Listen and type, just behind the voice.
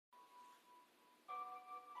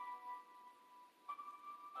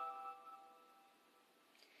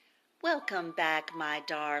Welcome back, my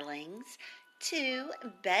darlings, to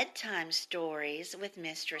Bedtime Stories with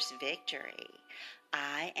Mistress Victory.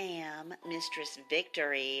 I am Mistress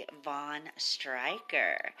Victory Von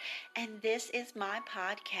Stryker, and this is my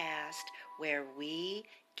podcast where we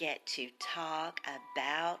get to talk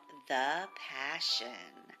about the passion.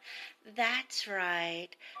 That's right,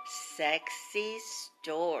 sexy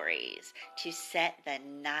stories to set the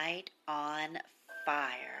night on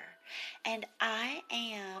fire. And I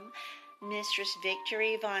am Mistress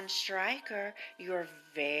Victory Von Stryker, your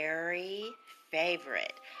very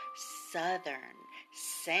favorite Southern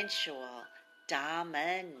sensual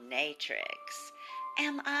dominatrix.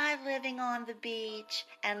 Am I living on the beach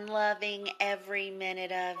and loving every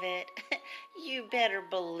minute of it? You better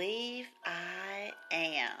believe I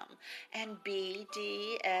am. And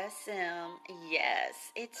BDSM,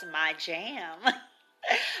 yes, it's my jam.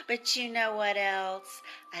 But you know what else?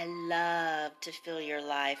 I love to fill your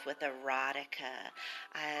life with erotica.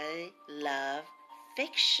 I love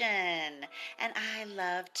fiction, and I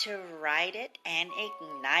love to write it and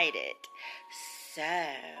ignite it. So,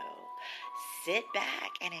 sit back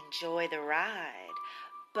and enjoy the ride.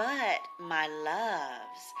 But, my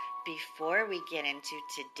loves, before we get into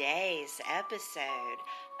today's episode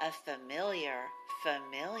of Familiar,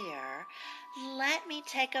 let me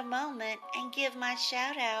take a moment and give my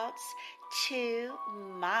shout outs to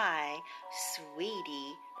my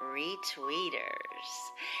sweetie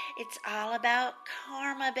retweeters. It's all about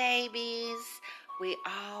karma, babies. We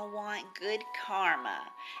all want good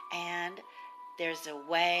karma, and there's a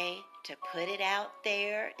way to put it out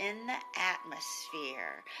there in the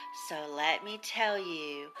atmosphere. So let me tell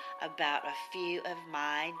you about a few of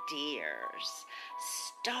my dears,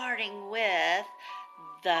 starting with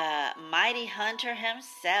the mighty hunter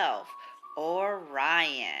himself,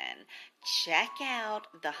 Orion. Check out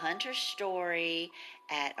the hunter story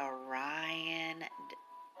at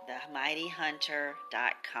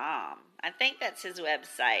orionthemightyhunter.com. I think that's his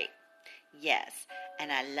website. Yes,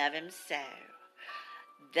 and I love him so.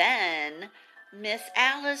 Then, Miss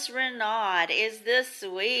Alice Renaud is the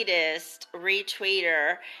sweetest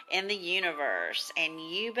retweeter in the universe, and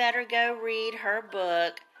you better go read her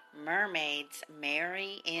book, Mermaids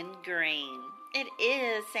Marry in Green. It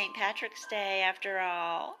is St. Patrick's Day after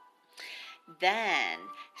all. Then,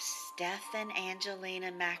 Stephen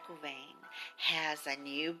Angelina McIlvaine has a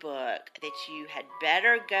new book that you had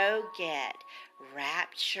better go get,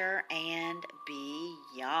 Rapture and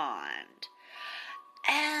Beyond.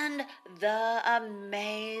 And the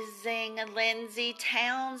amazing Lindsay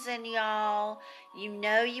Townsend, y'all. You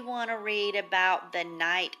know you want to read about the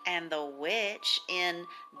Knight and the Witch in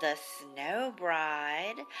The Snow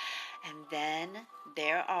Bride. And then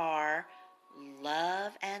there are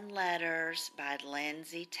Love and Letters by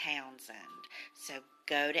Lindsay Townsend. So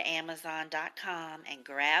go to Amazon.com and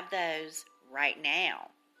grab those right now.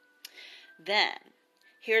 Then,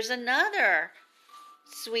 here's another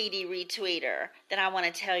sweetie retweeter that I want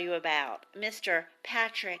to tell you about. Mr.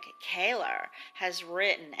 Patrick Kaler has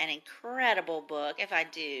written an incredible book, if I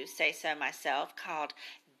do say so myself, called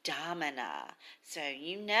Domina. So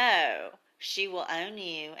you know she will own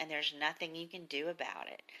you and there's nothing you can do about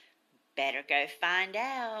it. Better go find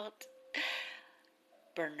out.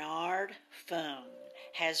 Bernard Foon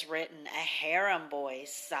has written a Harem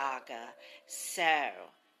Boys saga. So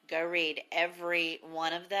go read every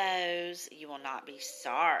one of those. You will not be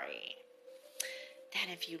sorry. Then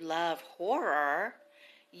if you love horror,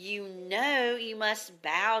 you know you must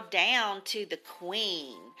bow down to the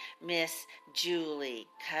queen, Miss Julie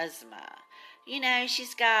Kuzma. You know,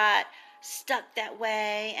 she's got Stuck That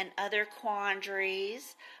Way and other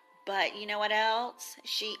quandaries. But you know what else?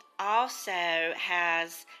 She also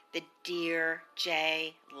has the Dear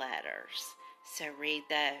J letters. So read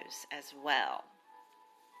those as well.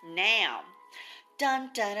 Now, dun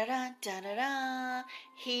dun dun dun dun dun dun,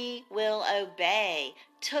 He Will Obey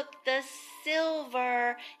took the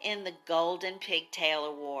silver in the Golden Pigtail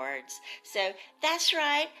Awards. So that's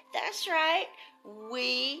right.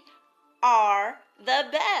 We are the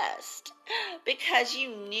best. Because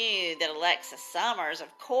you knew that Alexa Summers,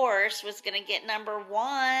 of course, was going to get number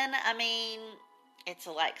one. I mean, it's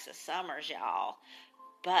Alexa Summers, y'all.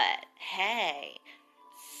 But hey,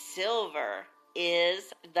 silver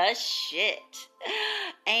is the shit.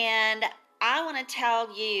 And I want to tell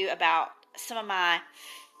you about some of my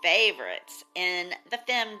favorites in the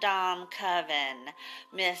Femdom Coven.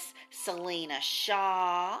 Miss Selena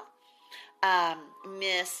Shaw,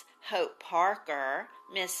 Miss Hope Parker,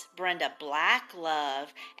 Miss Brenda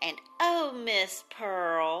Blacklove, and oh, Miss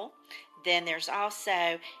Pearl. Then there's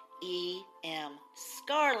also E.M.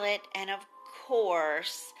 Scarlett, and of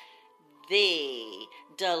course, the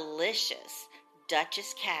delicious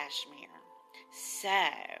Duchess Cashmere. So,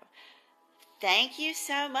 thank you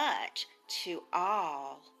so much to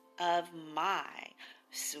all of my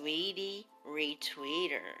sweetie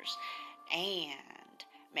retweeters, and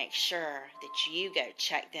make sure that you go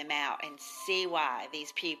check them out and see why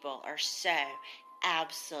these people are so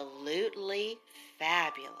absolutely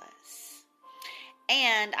fabulous.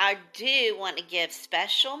 And I do want to give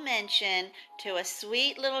special mention to a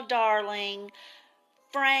sweet little darling,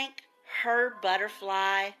 Frank Herb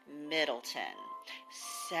Butterfly Middleton.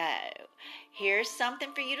 So, here's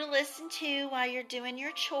something for you to listen to while you're doing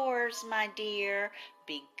your chores, my dear.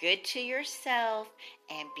 Be good to yourself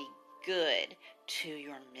and be good to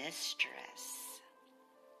your mistress.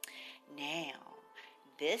 Now,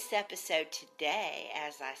 this episode today,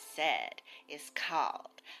 as I said, is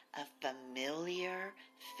called A Familiar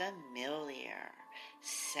Familiar.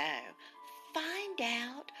 So, find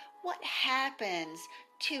out what happens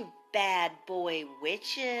to bad boy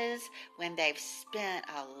witches when they've spent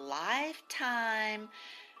a lifetime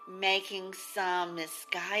making some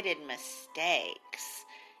misguided mistakes.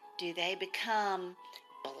 Do they become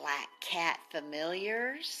black cat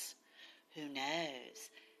familiars? Who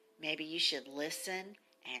knows? Maybe you should listen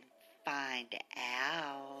and find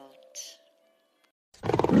out.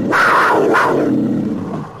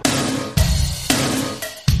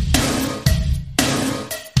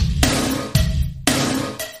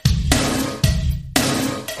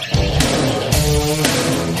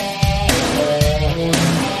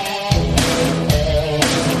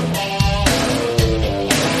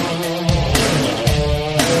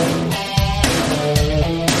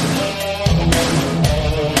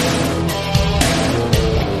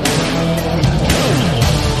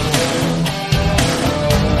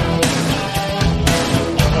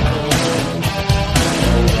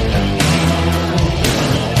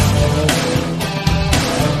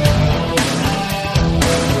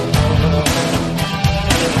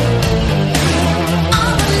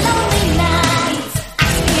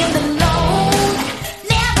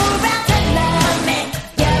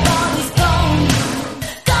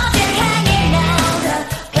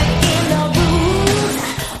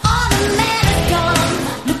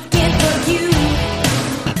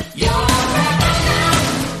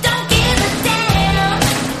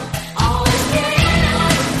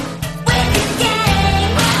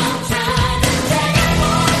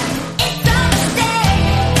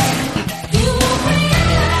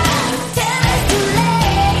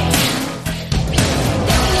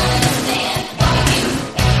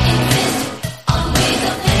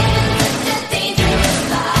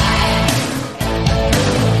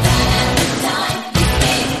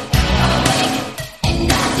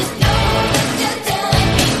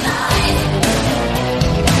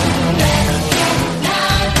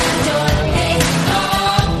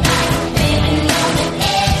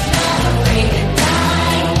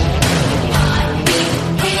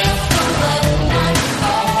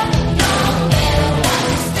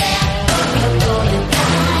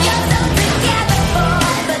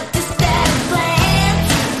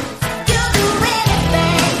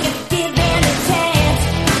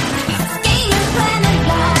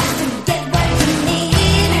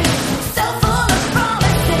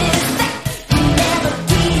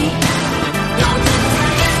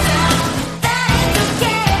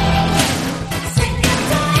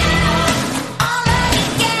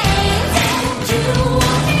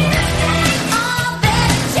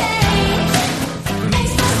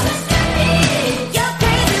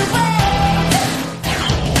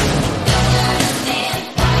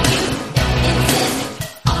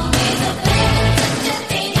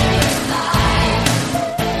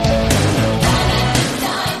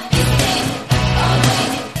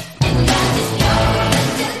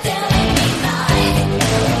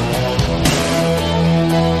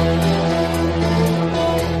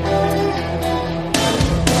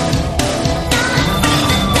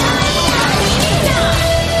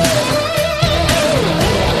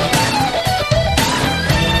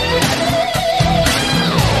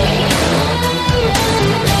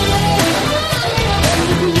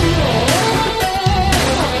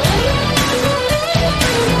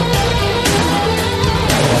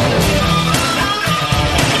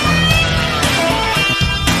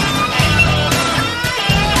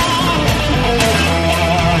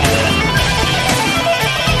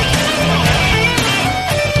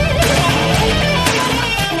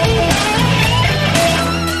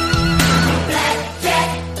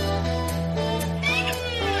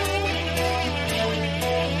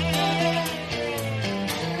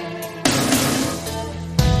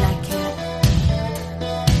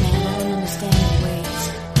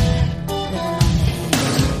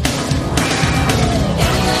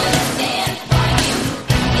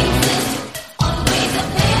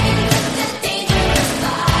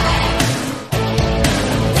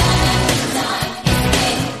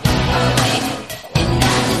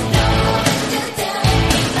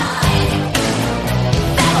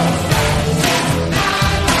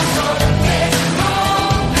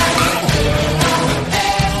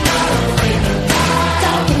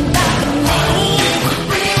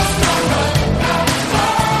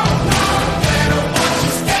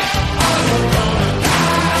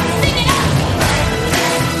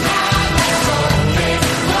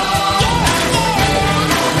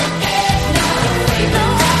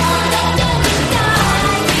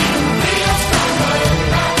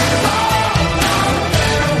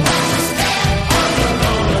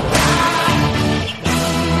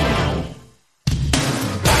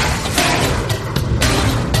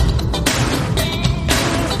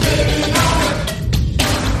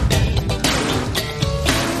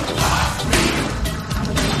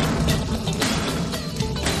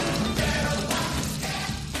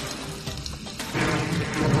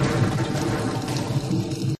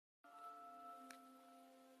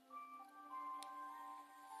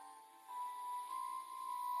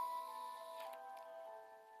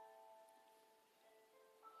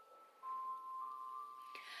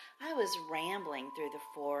 I was rambling through the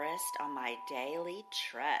forest on my daily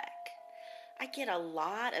trek. I get a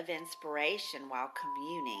lot of inspiration while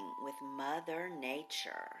communing with Mother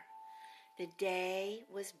Nature. The day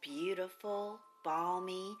was beautiful,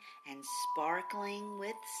 balmy, and sparkling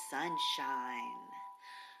with sunshine.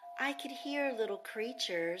 I could hear little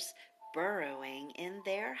creatures burrowing in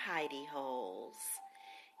their hidey holes.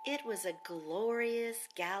 It was a glorious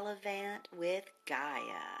gallivant with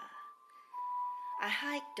Gaia. I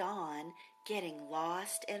hiked on, getting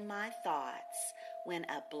lost in my thoughts, when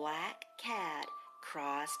a black cat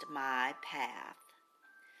crossed my path.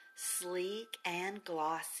 Sleek and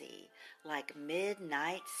glossy, like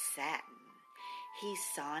midnight satin, he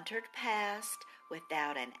sauntered past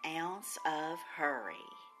without an ounce of hurry.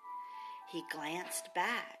 He glanced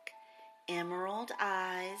back, emerald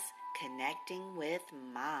eyes connecting with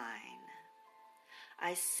mine.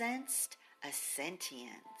 I sensed a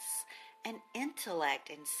sentience, an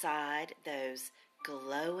intellect inside those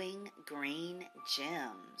glowing green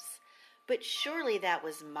gems. But surely that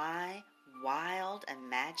was my wild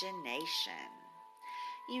imagination.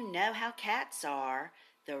 You know how cats are,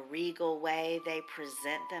 the regal way they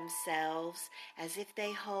present themselves as if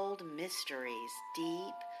they hold mysteries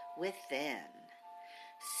deep within.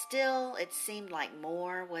 Still, it seemed like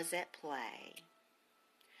more was at play.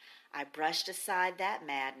 I brushed aside that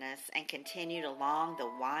madness and continued along the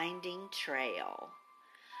winding trail.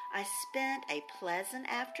 I spent a pleasant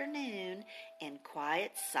afternoon in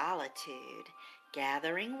quiet solitude,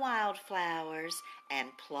 gathering wildflowers and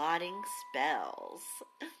plotting spells.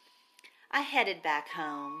 I headed back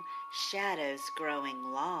home, shadows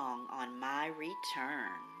growing long on my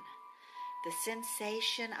return. The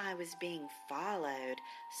sensation I was being followed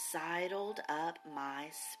sidled up my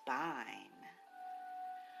spine.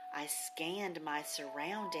 I scanned my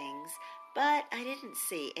surroundings, but I didn't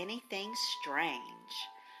see anything strange.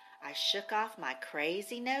 I shook off my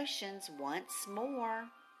crazy notions once more.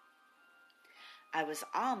 I was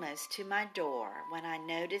almost to my door when I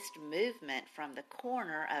noticed movement from the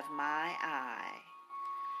corner of my eye.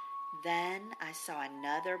 Then I saw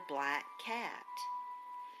another black cat.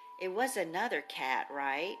 It was another cat,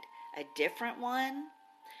 right? A different one?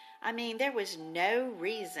 I mean, there was no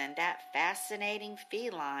reason that fascinating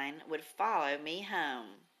feline would follow me home.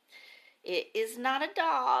 It is not a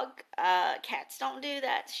dog. Cats don't do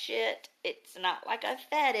that shit. It's not like I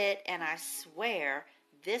fed it, and I swear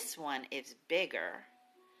this one is bigger.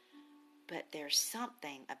 But there's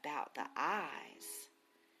something about the eyes.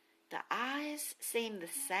 The eyes seem the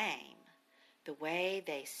same, the way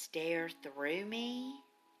they stare through me.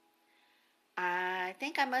 I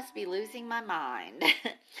think I must be losing my mind.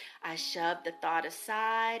 I shoved the thought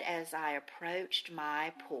aside as I approached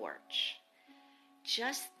my porch.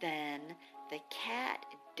 Just then, the cat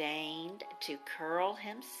deigned to curl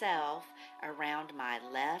himself around my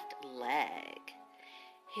left leg.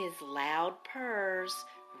 His loud purrs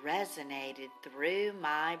resonated through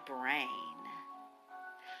my brain.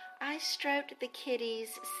 I stroked the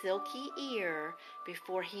kitty's silky ear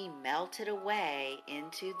before he melted away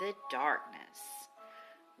into the darkness.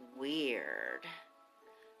 Weird.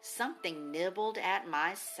 Something nibbled at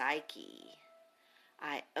my psyche.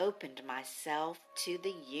 I opened myself to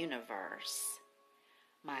the universe.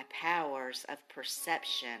 My powers of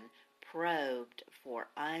perception probed for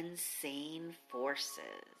unseen forces.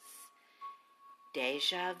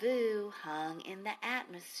 Deja vu hung in the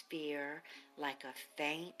atmosphere like a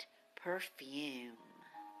faint perfume.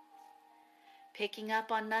 Picking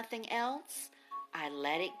up on nothing else, I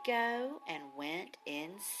let it go and went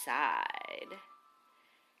inside.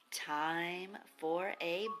 Time for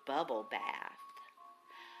a bubble bath.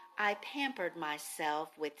 I pampered myself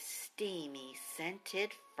with steamy,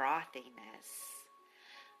 scented frothiness.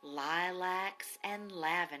 Lilacs and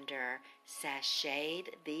lavender sashayed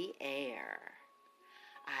the air.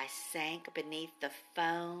 I sank beneath the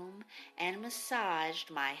foam and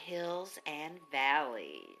massaged my hills and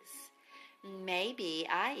valleys. Maybe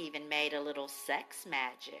I even made a little sex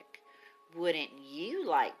magic. Wouldn't you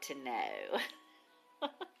like to know?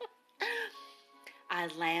 I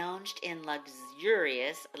lounged in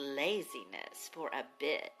luxurious laziness for a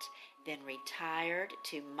bit, then retired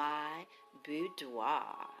to my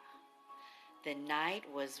boudoir. The night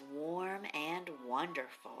was warm and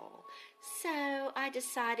wonderful, so I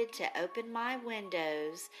decided to open my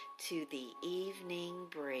windows to the evening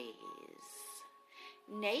breeze.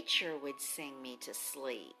 Nature would sing me to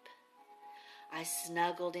sleep. I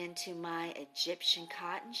snuggled into my Egyptian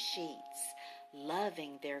cotton sheets,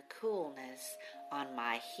 loving their coolness on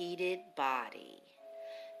my heated body.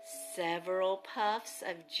 Several puffs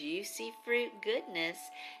of juicy fruit goodness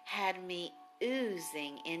had me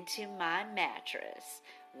oozing into my mattress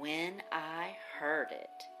when I heard it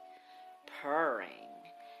purring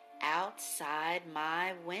outside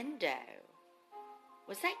my window.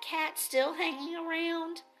 Was that cat still hanging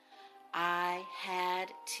around? I had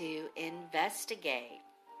to investigate.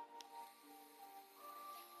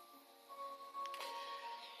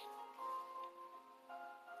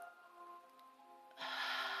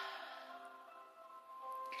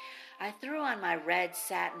 I threw on my red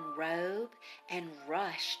satin robe and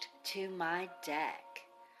rushed to my deck.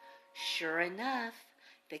 Sure enough,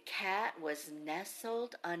 the cat was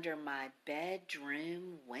nestled under my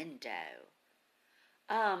bedroom window.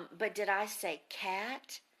 But did I say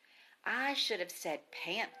cat? I should have said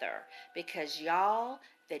panther, because y'all,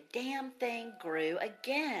 the damn thing grew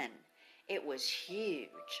again. It was huge,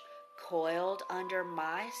 coiled under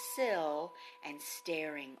my sill and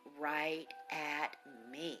staring right at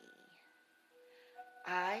me.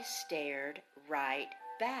 I stared right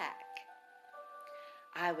back.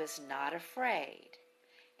 I was not afraid.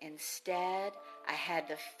 Instead, I had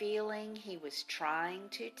the feeling he was trying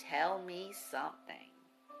to tell me something.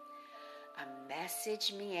 A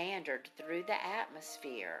message meandered through the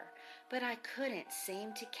atmosphere, but I couldn't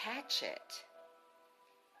seem to catch it.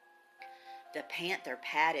 The panther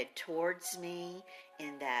padded towards me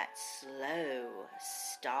in that slow,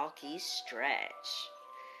 stalky stretch.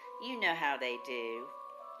 You know how they do.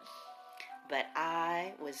 But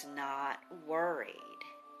I was not worried.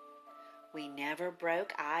 We never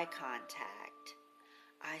broke eye contact.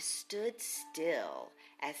 I stood still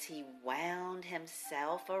as he wound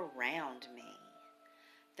himself around me.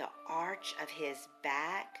 The arch of his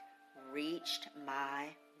back reached my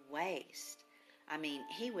waist.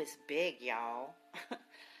 He was big, y'all.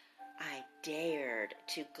 I dared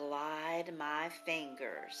to glide my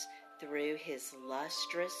fingers through his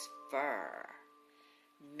lustrous fur.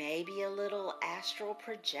 Maybe a little astral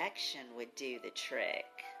projection would do the trick.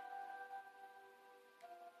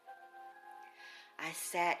 I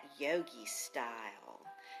sat yogi style.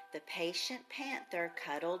 The patient panther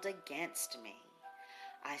cuddled against me.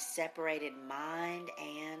 I separated mind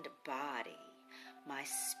and body, my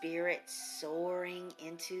spirit soaring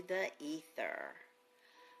into the ether.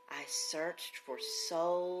 I searched for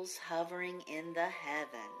souls hovering in the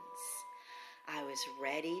heavens. I was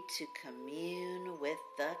ready to commune with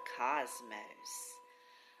the cosmos.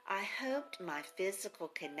 I hoped my physical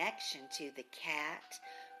connection to the cat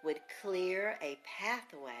would clear a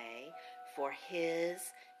pathway for his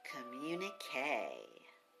communique.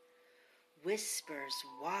 Whispers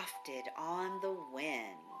wafted on the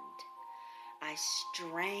wind. I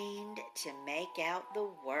strained to make out the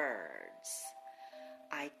words.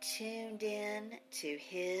 I tuned in to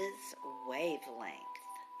his wavelength.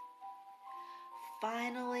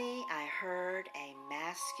 Finally, I heard a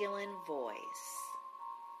masculine voice.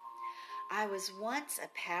 I was once a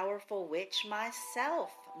powerful witch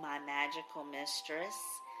myself, my magical mistress.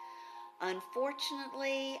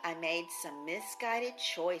 Unfortunately, I made some misguided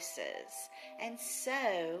choices, and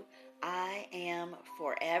so I am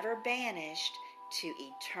forever banished to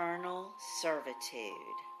eternal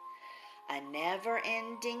servitude. A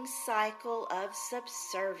never-ending cycle of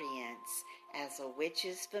subservience as a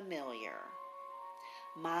witch's familiar.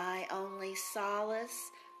 My only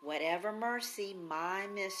solace, whatever mercy my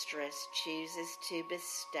mistress chooses to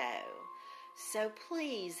bestow. So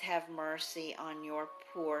please have mercy on your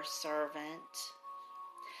poor servant.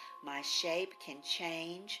 My shape can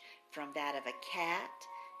change from that of a cat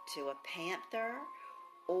to a panther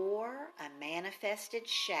or a manifested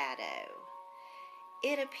shadow.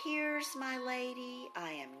 It appears, my lady,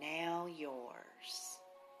 I am now yours.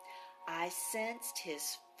 I sensed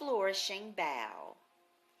his flourishing bow.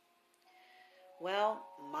 Well,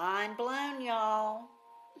 mind blown, y'all.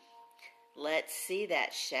 Let's see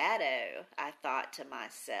that shadow, I thought to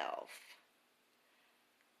myself.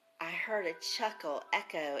 I heard a chuckle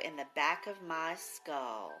echo in the back of my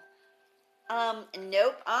skull.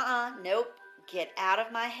 Nope. Get out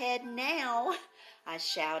of my head now, I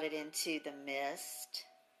shouted into the mist.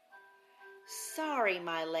 Sorry,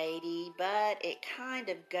 my lady, but it kind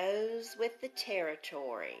of goes with the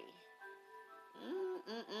territory.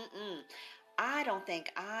 I don't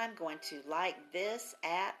think I'm going to like this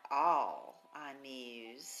at all, I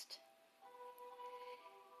mused.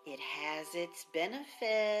 It has its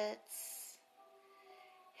benefits.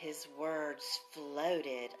 His words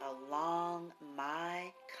floated along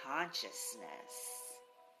my consciousness.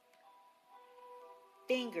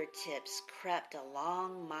 Fingertips crept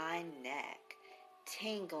along my neck,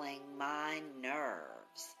 tingling my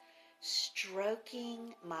nerves,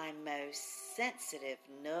 stroking my most sensitive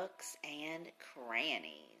nooks and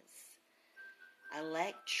crannies.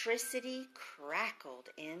 Electricity crackled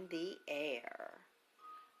in the air.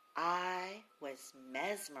 I was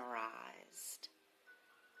mesmerized.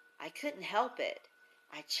 I couldn't help it.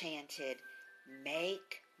 I chanted,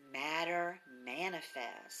 "Make matter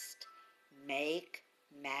manifest. Make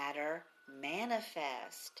matter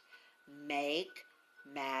manifest. Make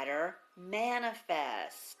matter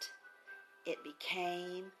manifest." It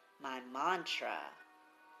became my mantra.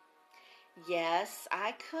 Yes,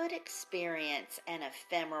 I could experience an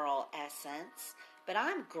ephemeral essence, but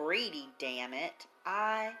I'm greedy, damn it.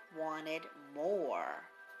 I wanted more.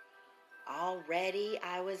 Already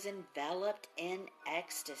I was enveloped in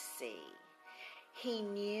ecstasy. He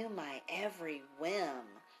knew my every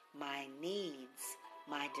whim, my needs,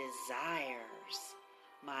 my desires.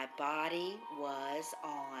 My body was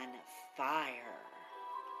on fire.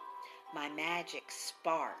 My magic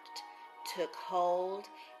sparked, took hold,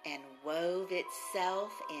 and wove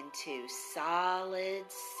itself into solid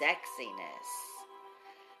sexiness.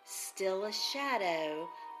 Still a shadow,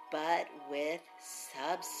 but with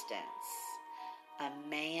substance. A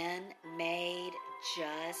man made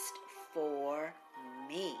just for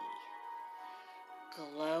me.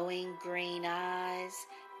 Glowing green eyes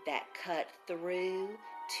that cut through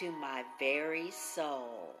to my very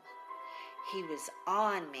soul. He was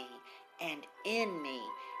on me and in me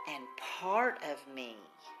and part of me.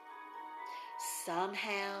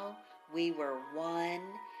 Somehow we were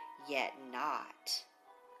one, yet not.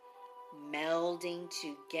 Melding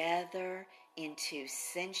together into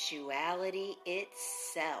sensuality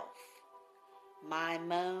itself. My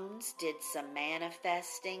moans did some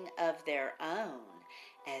manifesting of their own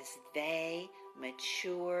as they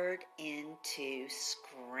matured into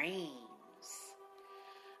screams.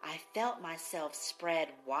 I felt myself spread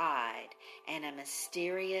wide, and a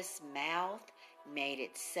mysterious mouth made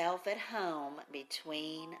itself at home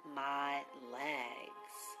between my legs.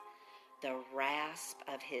 The rasp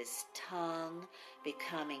of his tongue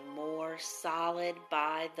becoming more solid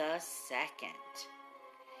by the second.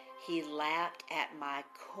 He lapped at my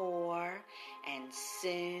core, and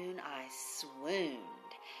soon I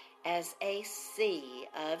swooned as a sea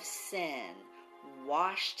of sin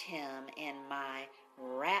washed him in my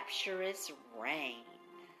rapturous rain.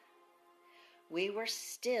 We were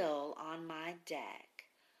still on my deck,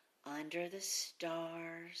 under the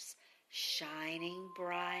stars, shining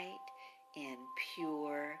bright in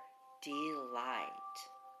pure delight.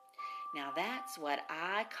 Now that's what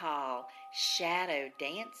I call shadow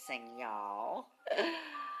dancing, y'all.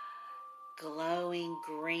 Glowing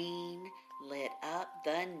green lit up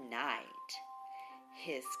the night.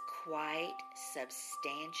 His quite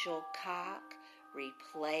substantial cock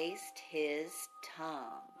replaced his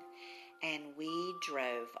tongue, and we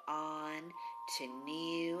drove on to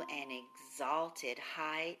new and exalted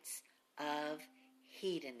heights of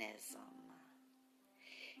hedonism.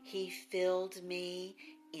 He filled me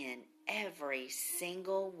in every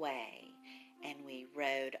single way, and we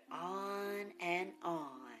rode on and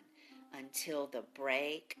on until the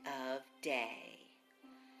break of day.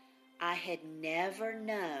 I had never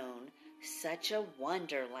known such a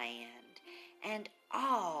wonderland, and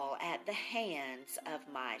all at the hands of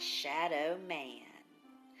my shadow man.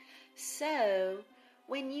 So,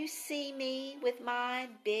 when you see me with my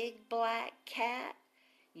big black cat,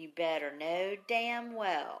 you better know damn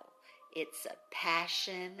well it's a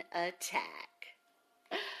passion attack.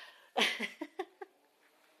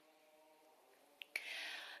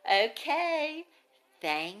 Okay,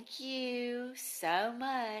 thank you so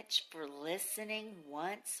much for listening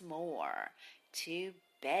once more to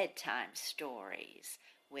Bedtime Stories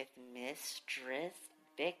with Mistress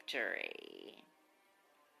Victory.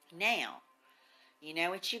 Now, you know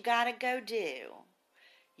what you gotta go do?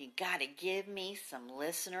 You gotta give me some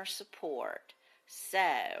listener support.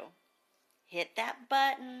 So, hit that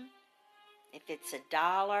button. If it's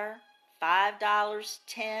 $1, $5,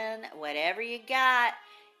 $10, whatever you got,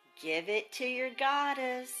 give it to your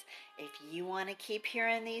goddess. If you want to keep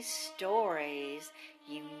hearing these stories,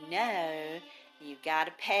 you know you got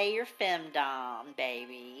to pay your femdom,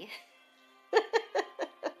 baby.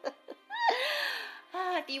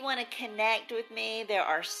 If you want to connect with me, there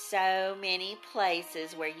are so many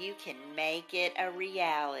places where you can make it a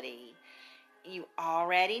reality. You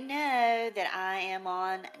already know that I am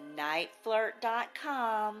on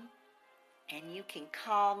nightflirt.com, and you can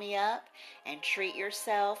call me up and treat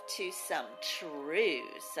yourself to some true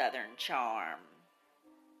Southern charm.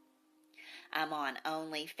 I'm on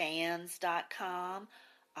onlyfans.com.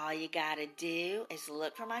 All you gotta do is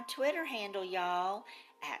look for my Twitter handle, y'all,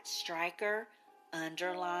 at Striker_Bond.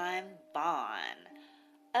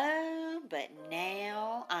 Oh, but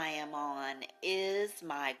now I am on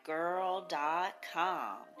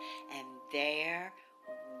ismygirl.com, and there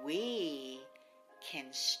we can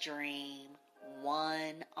stream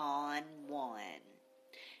one-on-one.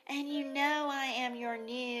 And you know I am your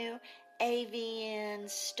new AVN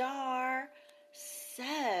star,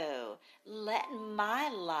 so let my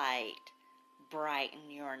light brighten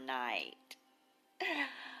your night.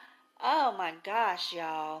 Oh my gosh,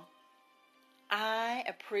 y'all. I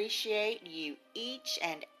appreciate you each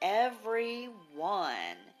and every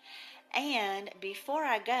one. And before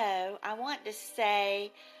I go, I want to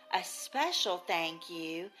say a special thank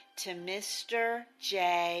you to Mr.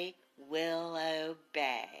 J. Willow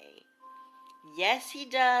Bay. Yes, he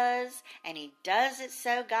does, and he does it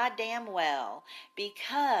so goddamn well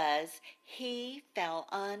because he fell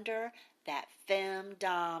under that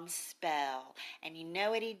femdom spell. And you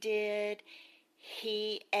know what he did?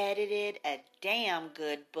 He edited a damn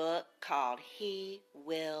good book called He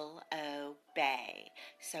Will Obey.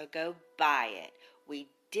 So go buy it. We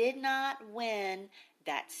did not win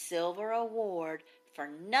that silver award for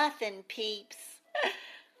nothing, peeps.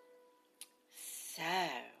 So,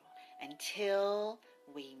 until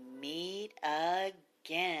we meet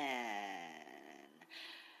again,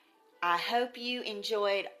 I hope you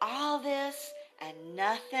enjoyed all this and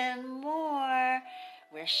nothing more.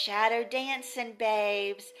 We're shadow dancing,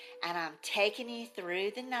 babes, and I'm taking you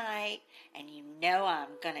through the night, and you know I'm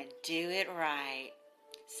gonna do it right.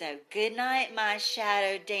 So good night, my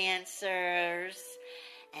shadow dancers,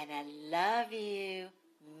 and I love you.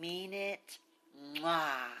 Mean it.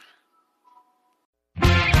 Mwah.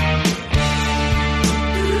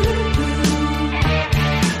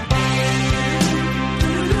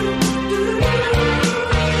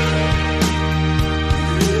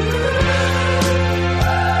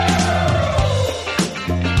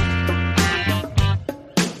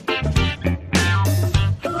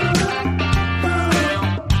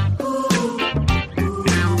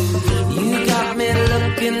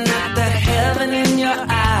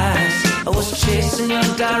 Chasing your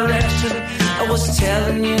direction, I was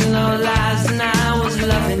telling you no lies, and I was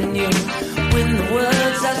loving you. When the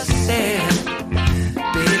words I said,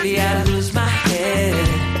 baby, I lose my head.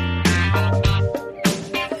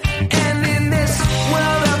 And in this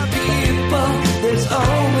world of people, there's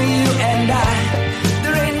only you and I.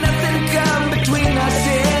 There ain't nothing come between us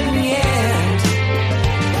in the end.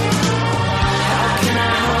 How can I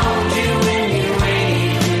hold you when you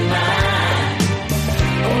ain't mine?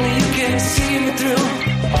 Only you can see me through.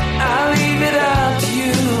 I'll leave it up to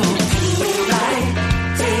you. Light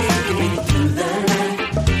taking me through the night.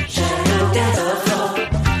 Shadow dance on the floor.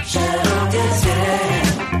 Shadow dancing.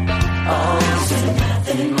 All this and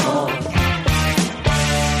nothing more.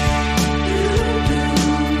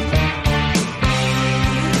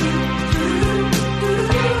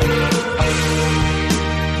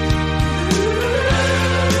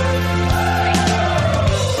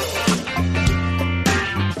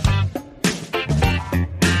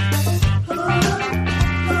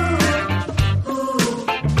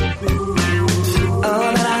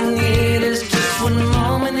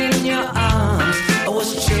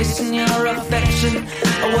 Your affection,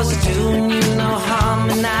 I wasn't doing you no harm,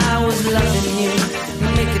 and I was loving you.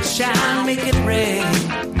 Make it shine, make it rain.